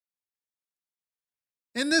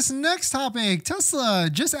In this next topic, Tesla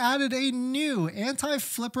just added a new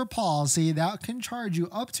anti-flipper policy that can charge you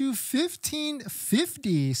up to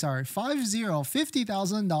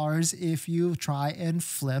 $50,000 if you try and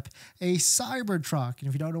flip a Cybertruck. And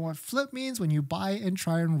if you don't know what flip means, when you buy it and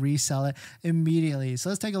try and resell it immediately. So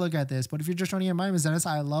let's take a look at this. But if you're just joining in, my name is Dennis.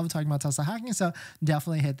 I love talking about Tesla hacking, so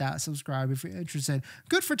definitely hit that subscribe if you're interested.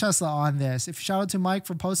 Good for Tesla on this. If shout out to Mike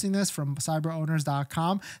for posting this from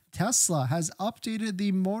cyberowners.com. Tesla has updated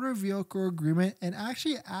the motor vehicle agreement and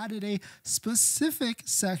actually added a specific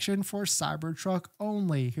section for Cybertruck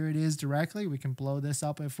only. Here it is directly. We can blow this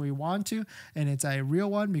up if we want to, and it's a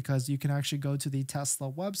real one because you can actually go to the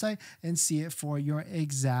Tesla website and see it for your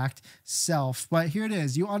exact self. But here it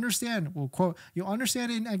is. You understand, well, quote, you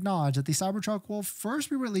understand and acknowledge that the Cybertruck will first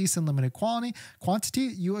be released in limited quantity.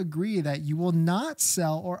 You agree that you will not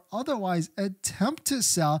sell or otherwise attempt to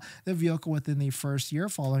sell the vehicle within the first year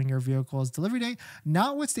following your vehicle's delivery date.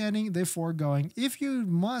 Notwithstanding the foregoing, if you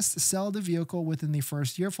must sell the vehicle within the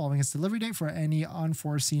first year following its delivery date for any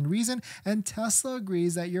unforeseen reason, and Tesla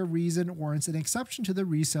agrees that your reason warrants an exception to the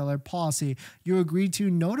reseller policy, you agree to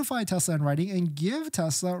notify Tesla in writing and give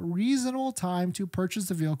Tesla reasonable time to purchase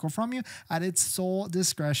the vehicle from you at its sole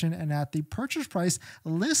discretion and at the purchase price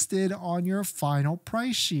listed on your final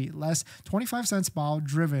price sheet, less 25 cents mile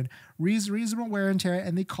driven, reasonable wear and tear,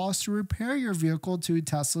 and the cost to repair your vehicle to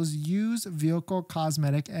Tesla's used vehicle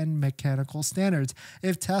cosmetic and mechanical standards.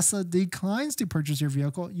 If Tesla declines to purchase your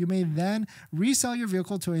vehicle, you may then resell your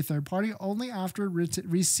vehicle to a third party only after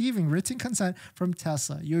receiving written consent from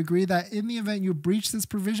Tesla. You agree that in the event you breach this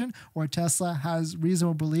provision or Tesla has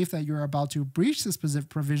reasonable belief that you're about to breach this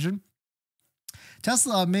provision,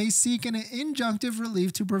 Tesla may seek an injunctive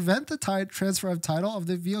relief to prevent the transfer of title of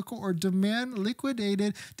the vehicle or demand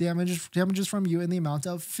liquidated damages from you in the amount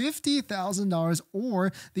of $50,000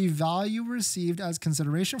 or the value received as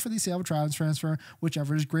consideration for the sale transfer,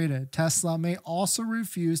 whichever is greater. Tesla may also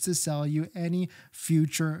refuse to sell you any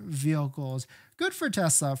future vehicles. Good for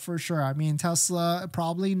Tesla, for sure. I mean, Tesla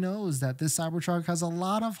probably knows that this Cybertruck has a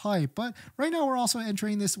lot of hype, but right now we're also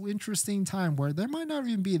entering this interesting time where there might not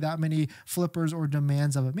even be that many flippers or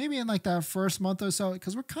demands of it. Maybe in like that first month or so,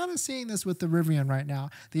 because we're kind of seeing this with the Rivian right now.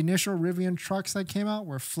 The initial Rivian trucks that came out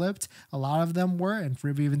were flipped. A lot of them were, and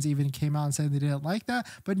Rivians even came out and said they didn't like that.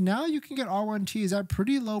 But now you can get R1Ts at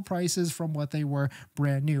pretty low prices from what they were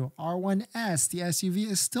brand new. R1S, the SUV,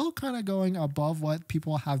 is still kind of going above what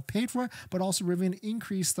people have paid for, but also Rivian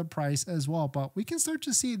increased the price as well. But we can start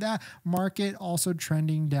to see that market also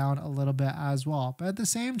trending down a little bit as well. But at the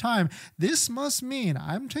same time, this must mean,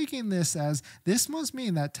 I'm taking this as, this must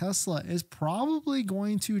mean that Tesla is probably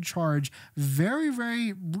going to charge very,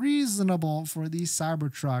 very reasonable for the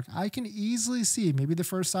Cybertruck. I can easily see maybe the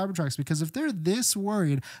first Cybertrucks, because if they're this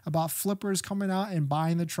worried about flippers coming out and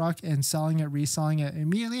buying the truck and selling it, reselling it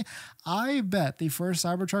immediately, I bet the first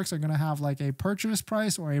Cybertrucks are going to have like a purchase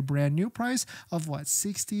price or a brand new price of what,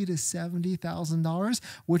 $60,000 to $70,000,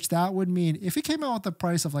 which that would mean if it came out with the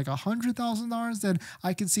price of like $100,000, then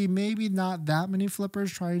I could see maybe not that many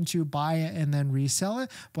flippers trying to buy it and then resell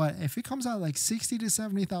it. But if it comes out like $60,000 to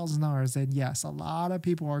 $70,000, then yes, a lot of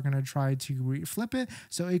people are going to try to flip it.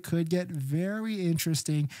 So it could get very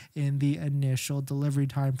interesting in the initial delivery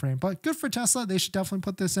time frame. But good for Tesla. They should definitely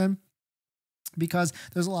put this in, because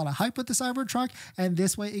there's a lot of hype with the Cybertruck, and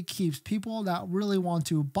this way it keeps people that really want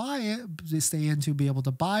to buy it, they stay in to be able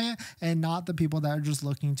to buy it, and not the people that are just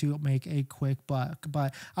looking to make a quick buck.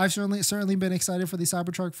 But I've certainly been excited for the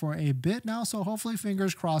Cybertruck for a bit now, so hopefully,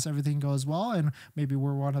 fingers crossed, everything goes well, and maybe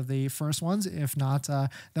we're one of the first ones. If not,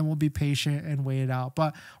 then we'll be patient and wait it out.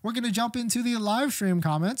 But we're going to jump into the live stream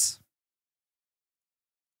comments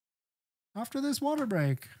after this water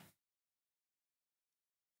break.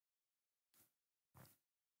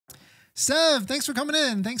 Sev, thanks for coming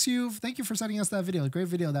in. Thank you for sending us that video. A great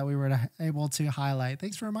video that we were able to highlight.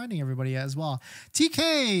 Thanks for reminding everybody as well.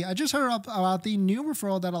 TK, I just heard about the new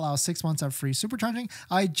referral that allows 6 months of free supercharging.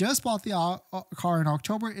 I just bought the car in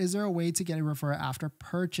October. Is there a way to get a referral after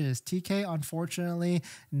purchase? TK, unfortunately,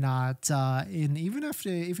 not. Even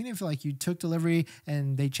if like you took delivery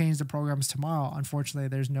and they changed the programs tomorrow, unfortunately,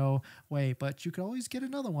 there's no way. But you could always get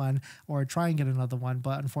another one or try and get another one.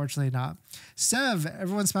 But unfortunately, not. Sev,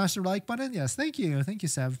 everyone smash the like button. Yes, thank you,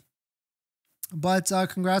 Sev. But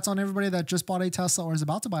congrats on everybody that just bought a Tesla or is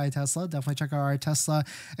about to buy a Tesla. Definitely check out our Tesla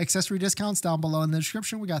accessory discounts down below in the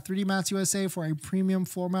description. We got 3D Mats USA for a premium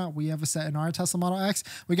floor mat. We have a set in our Tesla Model X.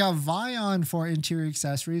 We got RIVIAN for interior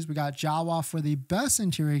accessories. We got Jawa for the best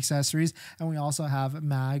interior accessories. And we also have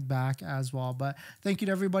MAGBAK as well. But thank you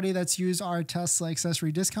to everybody that's used our Tesla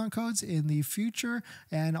accessory discount codes in the future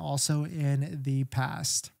and also in the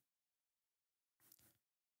past.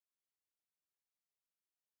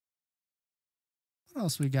 What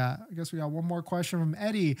else we got? I guess we got one more question from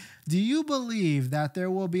Eddie. Do you believe that there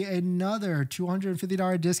will be another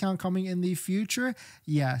 $250 discount coming in the future?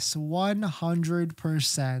 Yes,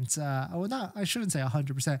 100%. Well, not, I shouldn't say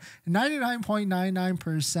 100%.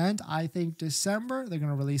 99.99%. I think December, they're going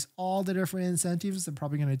to release all the different incentives. They're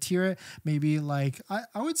probably going to tier it. Maybe like, I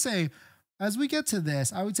would say, as we get to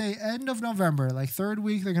this, I would say end of November, like third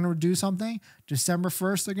week, they're going to do something. December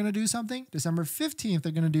 1st, they're going to do something. December 15th,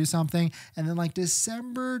 they're going to do something. And then like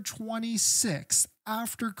December 26th,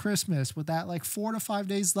 after Christmas, with that like 4 to 5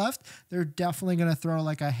 days left, they're definitely going to throw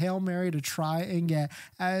like a Hail Mary to try and get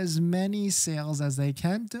as many sales as they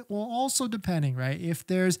can. Well, also depending, right? If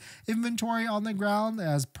there's inventory on the ground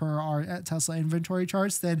as per our Tesla inventory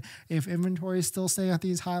charts, then if inventory is still staying at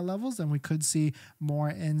these high levels, then we could see more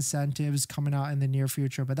incentives coming out in the near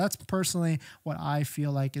future. But that's personally what I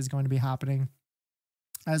feel like is going to be happening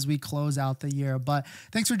as we close out the year. But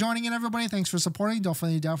thanks for joining in, everybody. Thanks for supporting.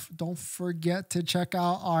 Don't forget to check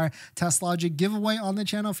out our TestLogic giveaway on the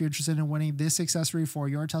channel if you're interested in winning this accessory for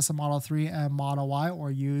your Tesla Model 3 and Model Y,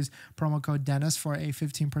 or use promo code Dennis for a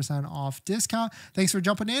 15% off discount. Thanks for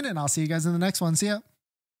jumping in, and I'll see you guys in the next one. See ya.